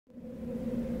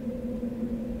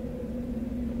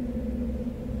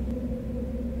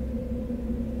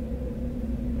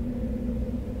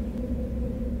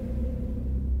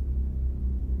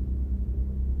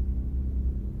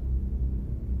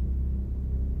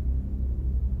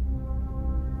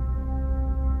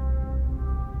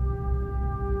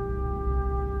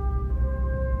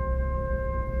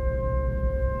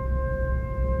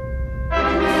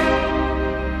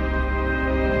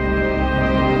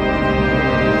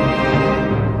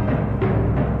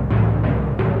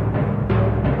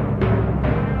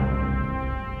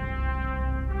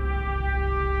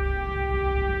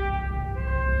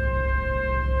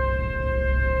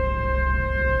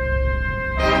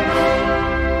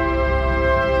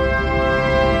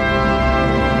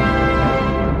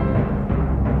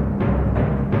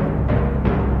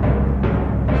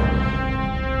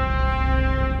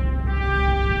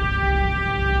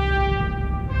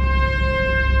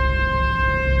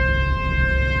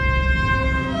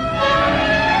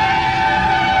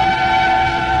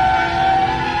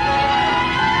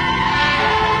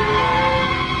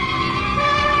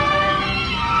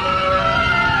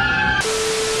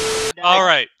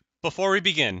before we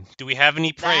begin, do we have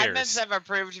any The admins prayers? have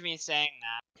approved me saying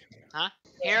that. Huh?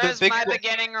 Here is my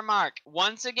beginning remark.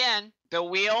 Once again, the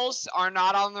wheels are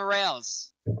not on the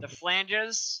rails. The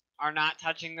flanges are not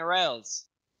touching the rails.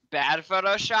 Bad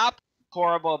Photoshop,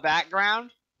 horrible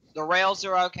background. The rails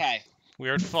are okay.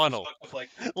 Weird funnel.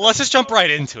 Let's just jump right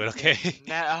into it, okay? Take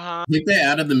that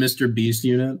out of the Mr. Beast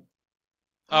unit.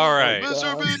 Alright.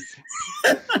 Mr. Beast!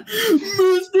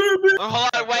 Mr. Beast! Hold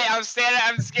on, wait, I'm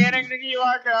scanning the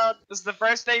QR code. This is the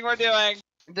first thing we're doing.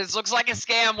 This looks like a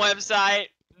scam website.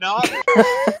 Nope.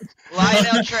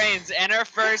 Lionel Trains, enter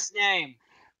first name.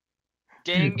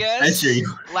 Dingus.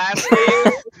 Last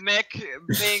name, Mick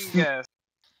Bingus.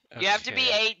 You have to be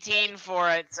 18 for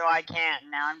it, so I can't.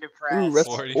 Now I'm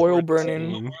depressed. Ooh, oil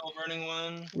burning. Oil burning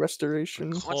one.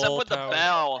 Restoration. What's up with the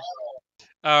bell?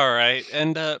 Alright,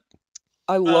 and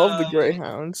I love the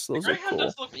Greyhounds. Those are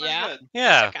cool. Yeah.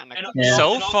 yeah. Yeah.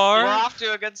 So We're far, off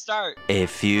to a good start. A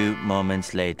few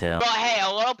moments later. Well, hey,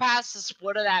 a little past the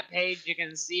split of that page, you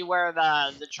can see where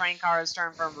the train cars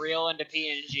turn from real into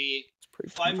PNG. It's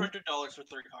pretty cool. $500 for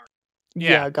 3 cars.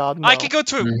 Yeah, God, no. I could go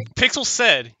to a, Pixel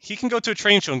said he can go to a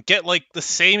train show and get like the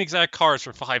same exact cars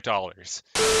for $5.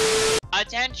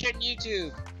 Attention,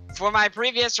 YouTube. For my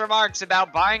previous remarks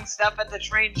about buying stuff at the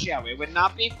train show, it would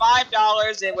not be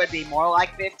 $5, it would be more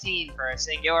like $15 for a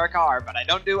singular car, but I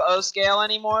don't do O-scale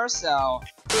anymore, so...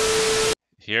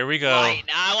 Here we go.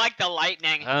 I like the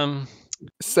lightning.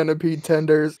 Centipede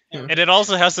tenders. And it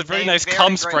also has a very nice very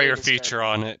cum greatly sprayer described. feature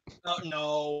on it. Oh,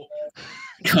 no.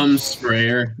 Cum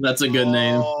sprayer. That's a good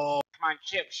name. Oh. Come on,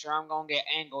 chips, or I'm gonna get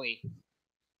angry.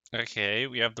 Okay,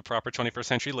 we have the proper 21st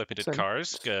century limited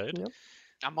cars. Good. Yep.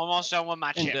 I'm almost done with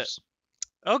my And, chips.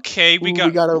 Okay, we Ooh, got.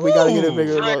 we gotta get a Ooh.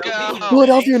 bigger look. Fricko!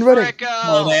 Philadelphia and Reading.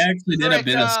 Oh, they actually did a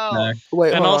bit of Fricko! spec.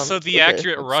 Wait, And hold also on. the Okay,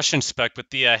 accurate let's- Russian spec with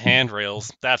the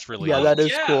handrails. That's really Yeah, neat. that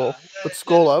is cool. Let's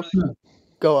scroll up.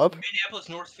 Go up. Minneapolis,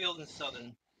 Northfield, and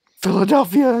Southern.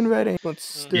 Philadelphia and Reading. That's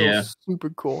still Yeah. super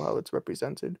cool how it's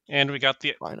represented. And we got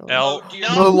the Finally. L. do you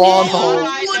The lawn hole.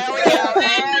 Alright, there we go.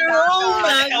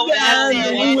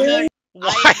 And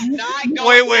Why? I'm not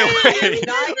going Wait.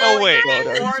 Oh, wait.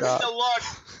 Forced to look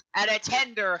at a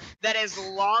tender that is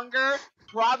longer,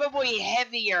 probably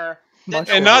heavier. Than Much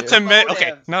And not to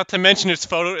locomotive. not to mention its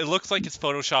photo. It looks like it's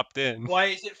photoshopped in. Why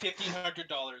is it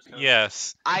 $1,500?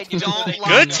 Yes. I don't like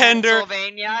Good tender.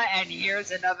 Pennsylvania, and here's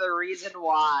another reason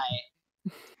why.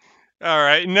 All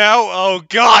right. Now. Oh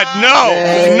God.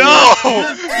 Hey. No.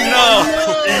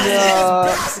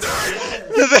 Yeah.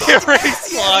 They already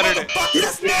slaughtered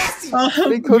it.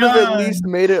 They could have at least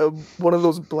made it one of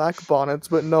those black bonnets,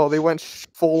 but no, they went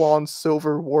full-on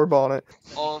silver war bonnet.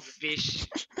 Oh, fish.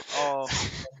 Oh.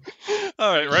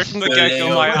 All right. Right from the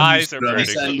get-go, my eyes are From burning.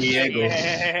 San Diego.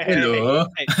 Hello,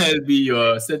 I'll be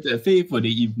your Santa Fe for the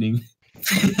evening.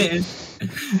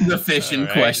 The fish in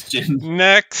Alright. question.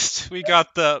 Next, we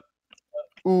got the.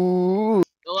 Ooh.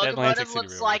 The Atlantic locomotive City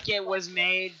looks Railroad. like it was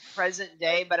made present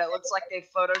day, but it looks like they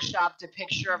photoshopped a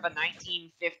picture of a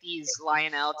 1950s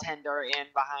Lionel tender in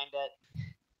behind it.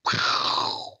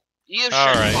 You should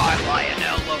Alright. buy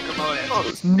Lionel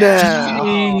locomotive.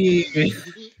 Nah.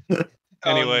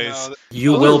 Anyways.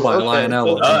 You will Ooh, buy okay.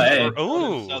 Lionel. Oh, hey.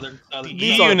 Ooh. Southern. The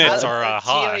These are units bad. are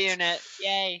hot. Geo unit,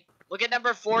 yay! Look at number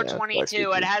that's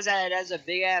 422. actually It has a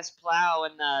big ass plow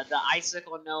and the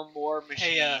icicle no more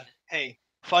machine. Hey,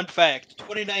 fun fact.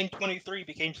 2923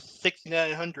 became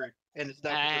 6900. And it's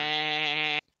not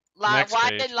Next Why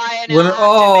page. did Lionel When, have to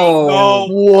oh,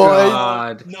 What?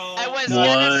 God. No. I was What?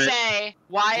 gonna say,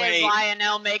 why is Wait.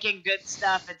 Lionel making good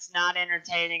stuff? It's not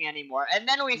entertaining anymore. And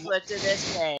then we flip to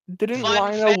this page. Didn't Fun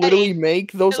Lionel fact. literally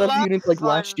make those I type of love units like fun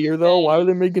last year though? Why fact. are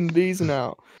they making these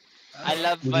now? I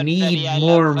love We Funfetti, need I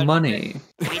love more Funfetti. money.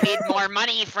 We need more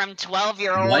money from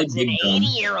 12-year-olds Why and big dumb?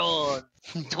 80-year-olds.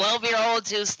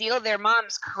 12-year-olds who steal their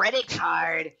mom's credit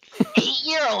card.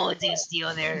 8-year-olds who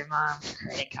steal their mom's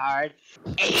credit card.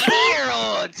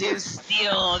 80-year-olds who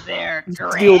steal their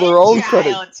Steal their own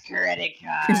credit. grandchild's credit To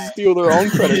card. steal their own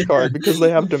credit card because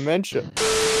they have dementia.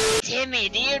 Timmy,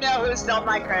 do you know who stole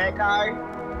my credit card?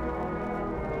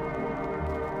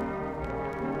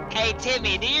 Hey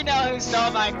Timmy, do you know who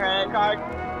stole my credit card?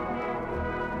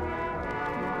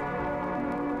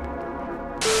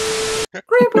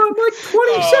 Grandpa, I'm like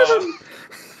 27.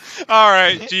 All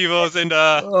right, Jivos, and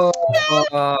Oh,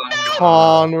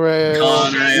 Conrail.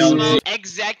 Conrail.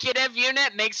 Executive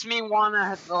unit makes me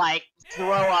wanna like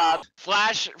throw up.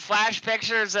 Flash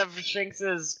pictures of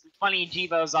Shinx's funny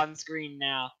Jivos on screen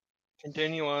now.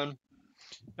 Continue on.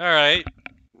 all right.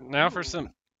 Now for some.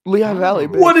 Lehigh Valley,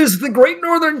 bitch. what is the Great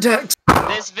Northern Text?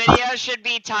 This video should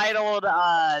be titled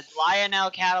Lionel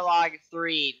Catalog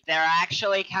 3. They're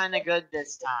actually kind of good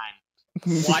this time.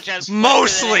 Watch us flip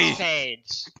Mostly. to the next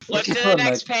page. Flip to the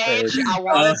next page. I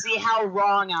want to see how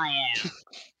wrong I am.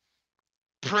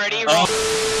 Pretty wrong.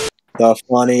 The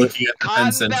funny. Looking at the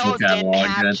Penn Central Cottonbelt didn't catalog.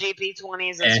 have That,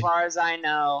 GP20s as far as I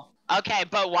know. Okay,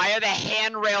 but why are the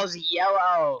handrails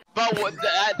yellow? But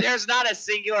there's not a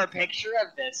singular picture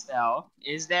of this, though.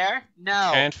 Is there?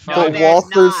 No. Can't No, find But there's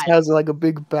Walters not. has like a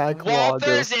big backlog.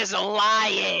 Walters is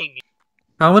lying.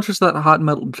 How much is that hot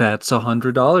metal? That's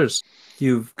 $100.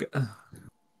 You've.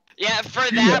 Yeah, for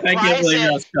that I can't price, believe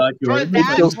how stuck you for are.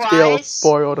 that Still scale price,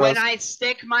 spoiled when us. I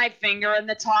stick my finger in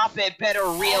the top, it better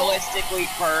realistically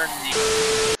burn me.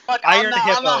 Look, Iron on the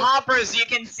Hippo. hoppers, you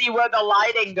can see where the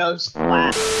lighting goes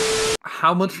flat.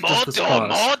 How much does this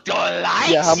cost?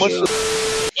 Yeah, how much?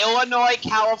 Illinois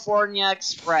California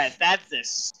Express. That's the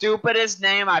stupidest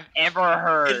name I've ever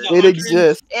heard. It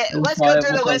exists. Let's go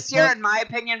through the list here, in my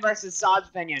opinion versus Sod's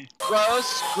opinion.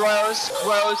 Gross, gross,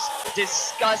 gross,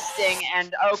 disgusting,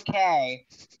 and okay.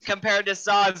 Compared to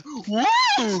Sod's woo, woo,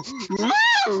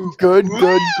 Good,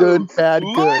 good, good, bad,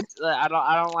 good. what? I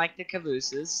don't like the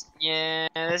cabooses. Yeah,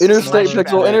 this Interstate is much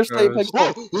Pixel, better. Interstate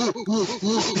Pixel.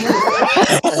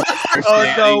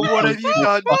 Oh no, what have you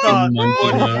done, Todd?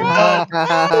 What have you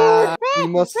done? We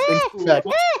must inspect.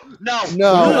 No.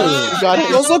 No, you gotta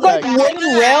Those look like inspect.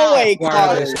 wooden railway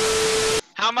cars.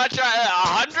 How much?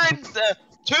 $100?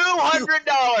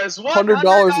 $200. $100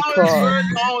 a for car. a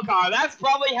coal car. That's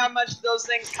probably how much those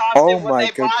things costed Oh when my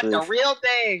they bought goodness. the real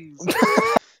things. This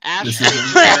Ashton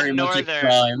is very much a Northern.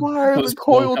 crime. Why are the Those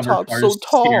coil cover tops cars so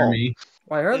scare tall? me.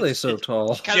 Why are they so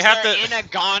tall? Because You have they're to- in a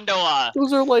gondola.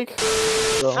 Those are like.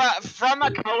 From a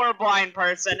colorblind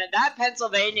person, and that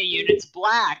Pennsylvania unit's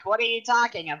black. What are you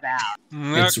talking about?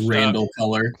 It's Randall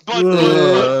color. But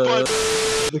The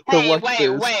hey,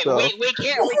 collector's wait, stuff. we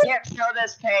can't show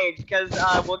this page because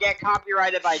we'll get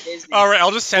copyrighted by Disney. All right, I'll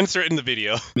just censor it in the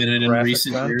video. Minute in Graphic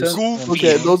recent years. content?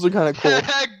 Okay, those are kind of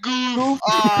cool. Goof.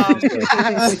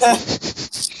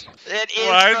 It is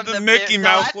Why from does the Mickey no,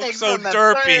 Mouse that look thing's so from the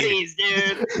derpy? 30s,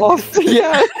 dude. Oh,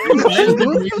 yeah. Why does the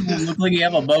green look like you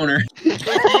have a boner? That's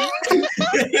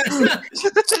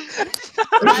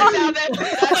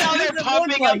how they're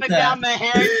pumping up and down the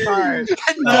hand part.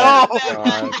 No, God.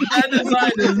 that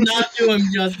design does not do him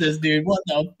justice, dude. What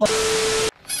the fuck?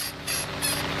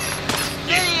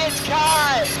 Idiot's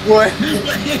car! What?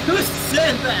 Who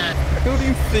said that? Who do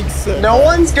you think so? No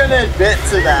one's gonna admit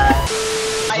to that.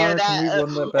 Fire Can we that.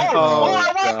 run that back? Oh, I Oh, want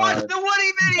to watch God. the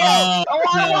Woody video! Oh, I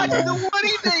want to no. watch the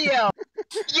Woody video!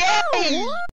 Yay!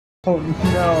 Oh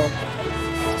no.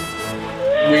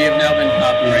 We have now been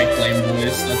copyright claimed,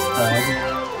 boys. That's fine.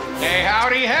 Hey,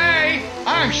 howdy, hey!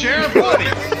 I'm Sheriff Woody.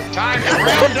 Time to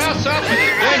round us up an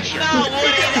adventure. No,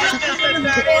 Woody, that's just a little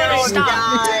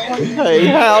guy. Hey,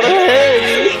 howdy,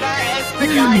 hey. That's the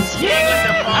guy swinging the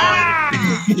phone.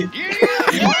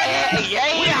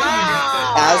 Yeah!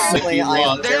 Absolutely, I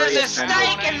am There's very a offended.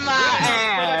 snake in my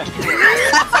ass!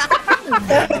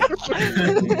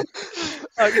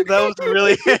 Okay, that was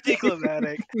really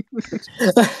anticlimactic.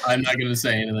 I'm not gonna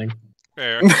say anything.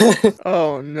 Fair.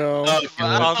 Oh no. Oh,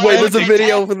 God. Wait, there's a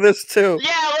video for this too.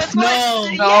 Yeah, let's No,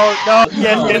 watch. No,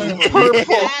 yes,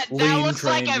 That Lean looks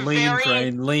like a train, lean very...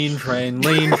 train, lean train,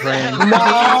 lean train. Lean.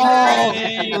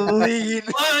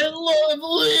 I love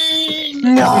lean.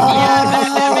 No.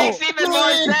 Yeah, that makes even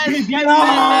more sense.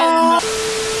 No.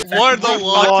 What are the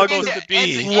logs Logs supposed to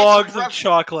be? Logs of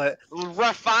chocolate.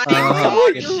 Refined Uh,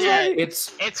 dog it's- shit.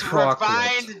 It's It's chocolate.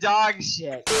 refined dog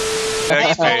shit. Hey,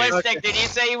 Next page. Ballistic, did you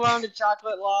say you wanted a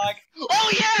chocolate log?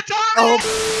 Oh yeah, Tommy!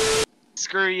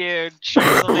 Screw you,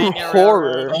 Transylvania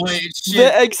Horror. Railroad. Oh wait, shit.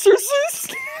 The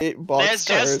Exorcist. There's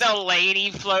just a lady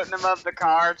floating above the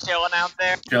car, chilling out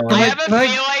there. Chilling. I have a Can I-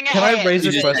 feeling. can I raise a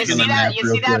You just question? give them that You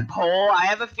real see that quick. pole? I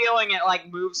have a feeling it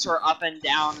like moves her up and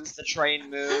down as the train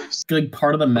moves. It's like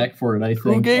part of the mech for it, I think.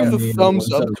 Who gave on the the thumbs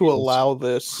website up to rules. allow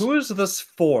this? Who is this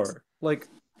for? Like,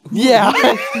 who Yeah. who do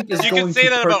you think is You going can say to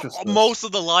that about purchase this? most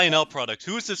of the Lionel products.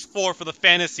 Who is this for the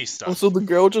fantasy stuff? Also, the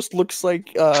girl just looks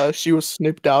like she was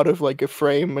snipped out of like a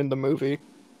frame in the movie.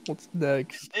 What's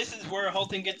next? This is where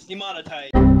Halton gets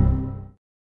demonetized.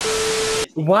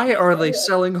 Why are they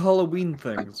selling Halloween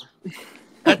things?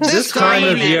 At this time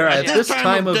of year, at this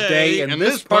time of day, in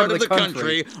this part of the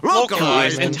country,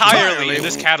 Localized entirely in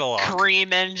this catalog.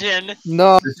 Cream engine.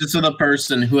 No. This is for the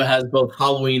person who has both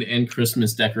Halloween and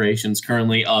Christmas decorations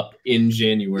currently up in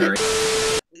January.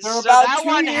 They're So about that 2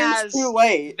 one years has too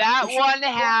late. that one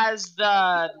has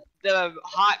the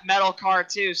hot metal car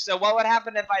too. So what would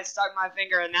happen if I stuck my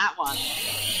finger in that one?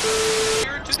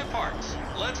 Here to the parks.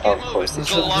 Of course. This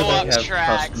Glow is up have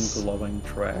tracks. custom glowing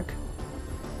track.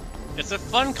 It's a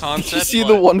fun You concept. see but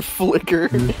the one flicker.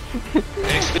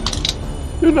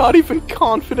 You're not even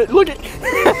confident. Look at.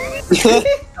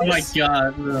 Oh my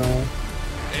god, bro.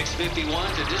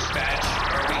 X51 to dispatch.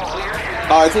 Are we clear?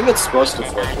 I think it's supposed to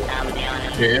flip.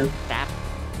 Yeah.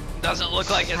 Doesn't look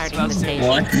like it's supposed to.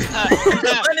 What? What is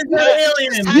that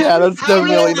alien? Yeah, that's How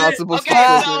definitely does not it- supposed okay,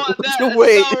 to so flicker. the-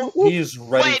 Wait. so- He's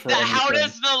ready Wait, for how anything.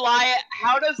 does the lion?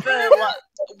 How does the?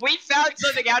 We found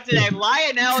something out today.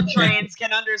 Lionel trains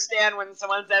can understand when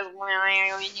someone says to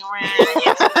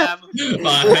them.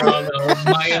 Hell no.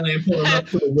 My alien pulling up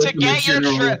to the To whip get your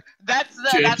general. trip, that's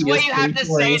what you have to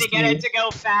say to get it to go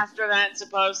faster than it's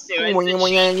supposed to. It's the cheat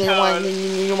code.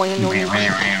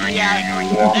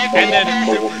 Yeah.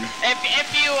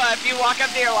 If you walk up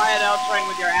to your Lionel train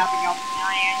with your app and go, you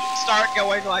start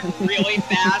going like really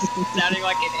fast, sounding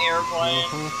like an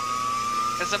airplane.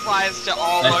 This applies to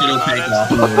all That shit'll take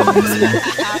locomotives.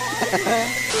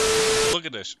 Look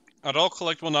at this. Adult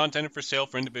collectible not intended for sale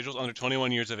for individuals under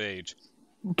 21 years of age.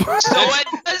 So it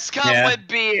does come Yeah. with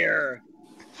beer.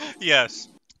 Yes.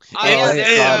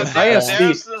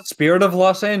 ISD, Spirit of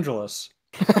Los Angeles.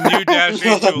 New Dash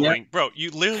 8 tooling. Bro,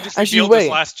 you literally just Actually, revealed this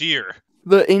wait. last year.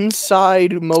 The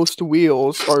inside most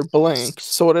wheels are blank,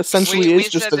 so it essentially We is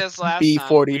just said a this last We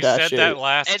B40-8. said that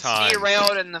last It's time.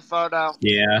 derailed in the photo.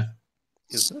 Yeah.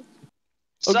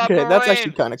 Okay, that's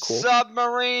actually kinda cool.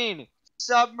 Submarine.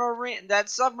 That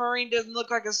submarine doesn't look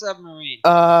like a submarine.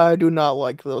 I do not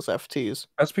like those FTs.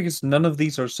 That's because none of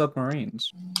these are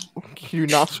submarines. Can you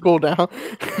not scroll down?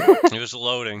 It was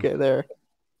loading. Okay, there.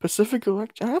 Pacific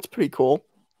Electric. That's pretty cool.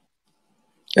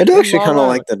 I do actually kind of Wow.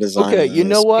 like the design. Okay, of you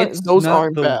know this. what? It's Those not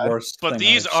aren't the bad. worst But thing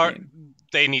these I've are... seen.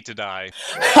 They need to die.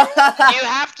 You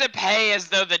have to pay as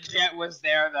though the jet was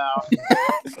there, though.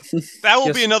 That will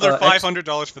Yes, be another X-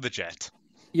 $500 for the jet.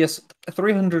 Yes,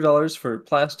 $300 for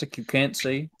plastic you can't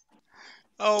see.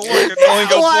 Oh, look, it's only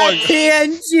go What boing.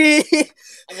 PNG?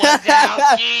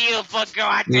 Wazowski, you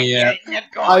forgot to Yeah. get in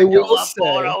the I will gondola say-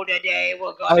 photo today.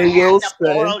 We're I gonna will have to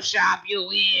say- Photoshop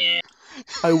you in.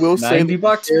 I will say 90 the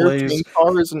bucks, scare please. tank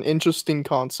car is an interesting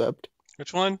concept.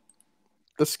 Which one?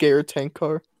 The scare tank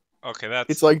car. Okay, that's...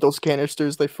 It's like those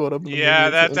canisters they float up. In the Yeah, movie. It's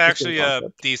an that's interesting actually a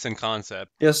concept. decent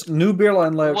concept. Yes, new beer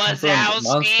line layout confirmed that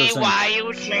Monsters Wazowski, Inc. why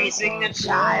you chasing the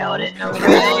child in the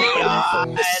rail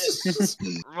yard?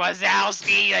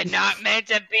 Wazowski, you're not meant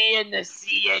to be in the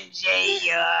CNJ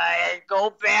yard. Go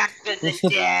back to the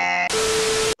deck.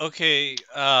 Okay,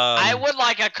 I would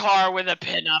like a car with a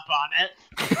pin-up on it.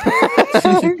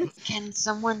 Can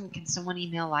someone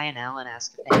email Lionel and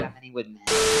ask if they have any with men?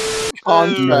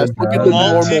 Contrast. Look at the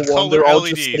normal one. Multicolored They're all LEDs,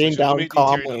 just sitting which down make the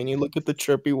interior- calmly, and you look at the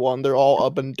trippy one. They're all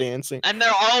up and dancing. And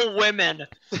they're all women.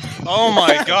 Oh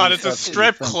my god, it's a That's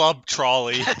strip different. club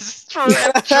trolley.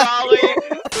 Strip trolley.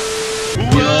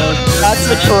 That's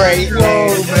a great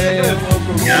name.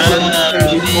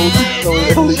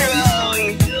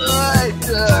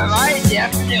 I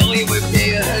definitely would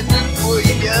pay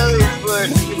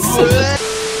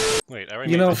 $140 Wait, I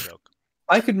already You made know- that joke.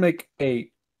 I could make a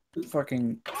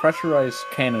fucking pressurized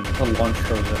cannon to launch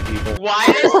those at people. Why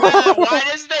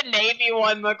does the Navy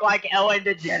one look like Ellen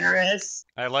DeGeneres?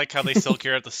 I like how they still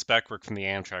care at the spec work from the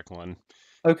Amtrak one.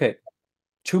 Okay,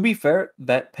 to be fair,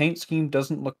 that paint scheme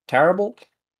doesn't look terrible,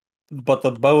 but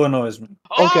the bow annoys me.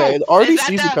 Okay, the Oh, is that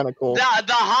RDCs are kind of cool. The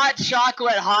hot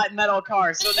chocolate hot metal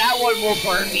car, so that one will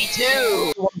burn me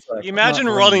too. Imagine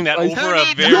Not running that I- over Who a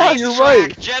needs very... Yeah, ice you're track?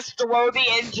 right. Just throw the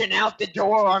engine out the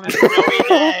door on a snowy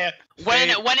day. When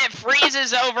it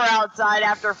freezes over outside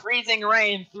after freezing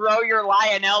rain, throw your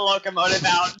Lionel locomotive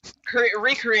out.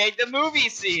 Recreate the movie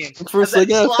scene. For a As it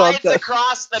second, I thought slides that.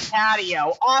 across the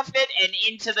patio, off it, and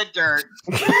into the dirt.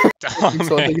 Oh,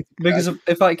 So I man. think Because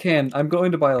if I can, I'm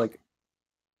going to buy like,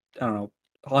 I don't know,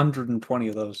 120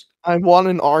 of those. I want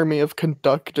an army of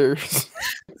conductors.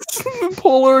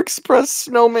 Polar Express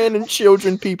snowman and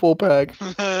children people pack.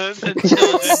 The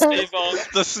children people.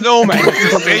 The snowman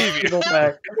is the savior. Go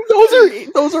back.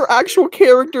 Those are actual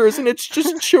characters, and it's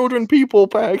just children people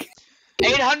pack.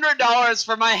 $800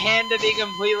 for my hand to be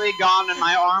completely gone and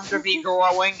my arm to be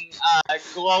glowing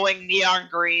neon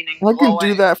green and I glowing. could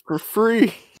do that for free.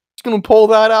 Just gonna pull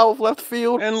that out of left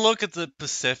field. And look at the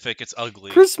Pacific, it's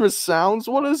ugly. Christmas sounds.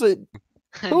 What is it?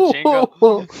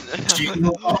 Jingle.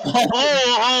 Oh,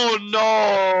 Oh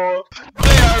no!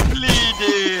 They are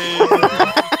bleeding!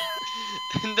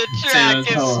 The track is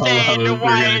stained we're gonna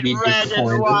white, be red, and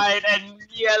disappointed. white, and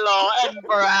yellow, and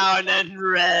brown, and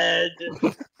red.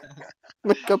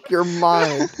 make up your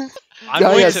mind. I'm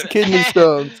Guy going has to kidney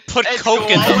stones. put It's coke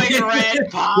in them. glowing red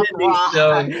pop rock.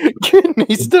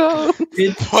 Kidney stones.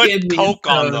 Put Kidney coke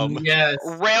on stone, them. Yes.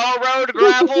 Railroad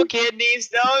gravel, kidney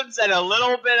stones, and a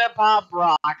little bit of pop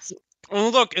rocks. Oh,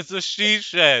 look, it's a she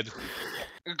shed.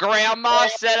 Grandma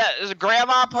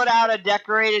put out a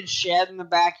decorated shed in the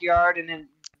backyard and then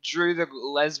drew the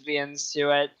lesbians to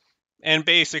it. And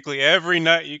basically, every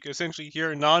night you can essentially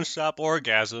hear non-stop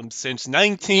orgasms since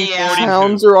 1942.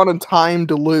 Sounds are on a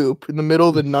timed loop. In the middle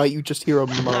of the night, you just hear a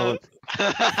moan.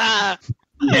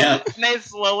 Yeah. They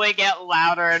slowly get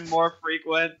louder and more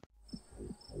frequent.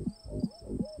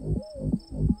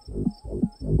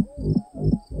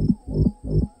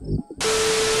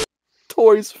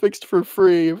 Toys fixed for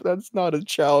free. If that's not a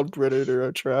child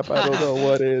predator trap, I don't know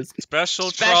what is.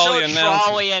 Special Trolley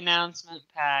trolley announcement. announcement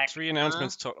pack. 3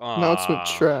 announcements to. Announcement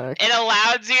track. It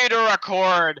allows you to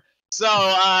record. So,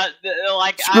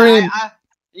 Scream.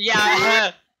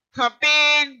 yeah.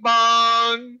 Bing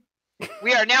bong.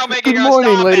 We are now making Good our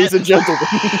morning, stop ladies at- and gentlemen.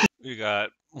 We got.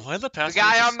 Why the The past?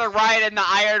 guy on the right in the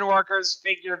Ironworkers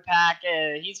figure pack,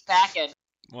 he's packing.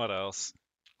 What else?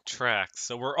 Tracks.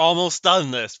 So we're almost done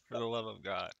this, for the love of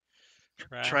God.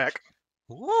 Track.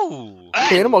 Woo!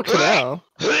 Animal Canal.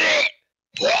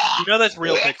 You know that's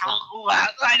real pixel.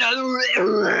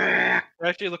 It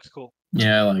actually looks cool.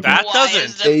 Yeah, I like That it. Why doesn't.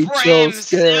 is the H.O. frame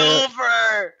Scare.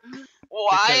 silver?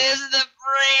 Why is the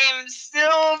frame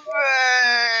silver?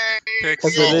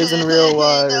 Because it is in real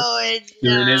life. No, it's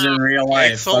Dude, it is in not. real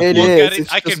life. Axel, Fuck It you. look is, at it.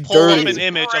 it's I can just pull up dirty. an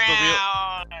image of the real.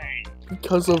 Brown.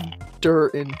 Because of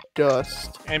dirt and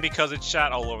dust. And because it's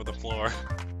shot all over the floor.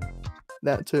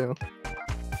 That too.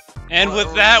 And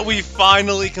with that, we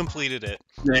finally completed it.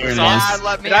 There it is. God,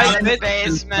 let me Guys, out of the this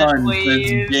is basement, fun, says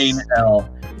please. Jane L.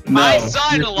 My No,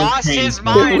 son this was lost painful. his Can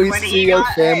mind we when he see our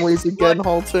got families Look, again,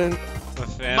 Halton? The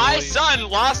family. My son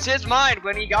lost his mind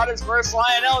when he got his first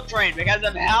Lionel train because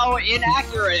of how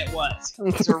inaccurate it was.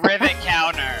 It's a rivet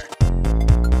counter.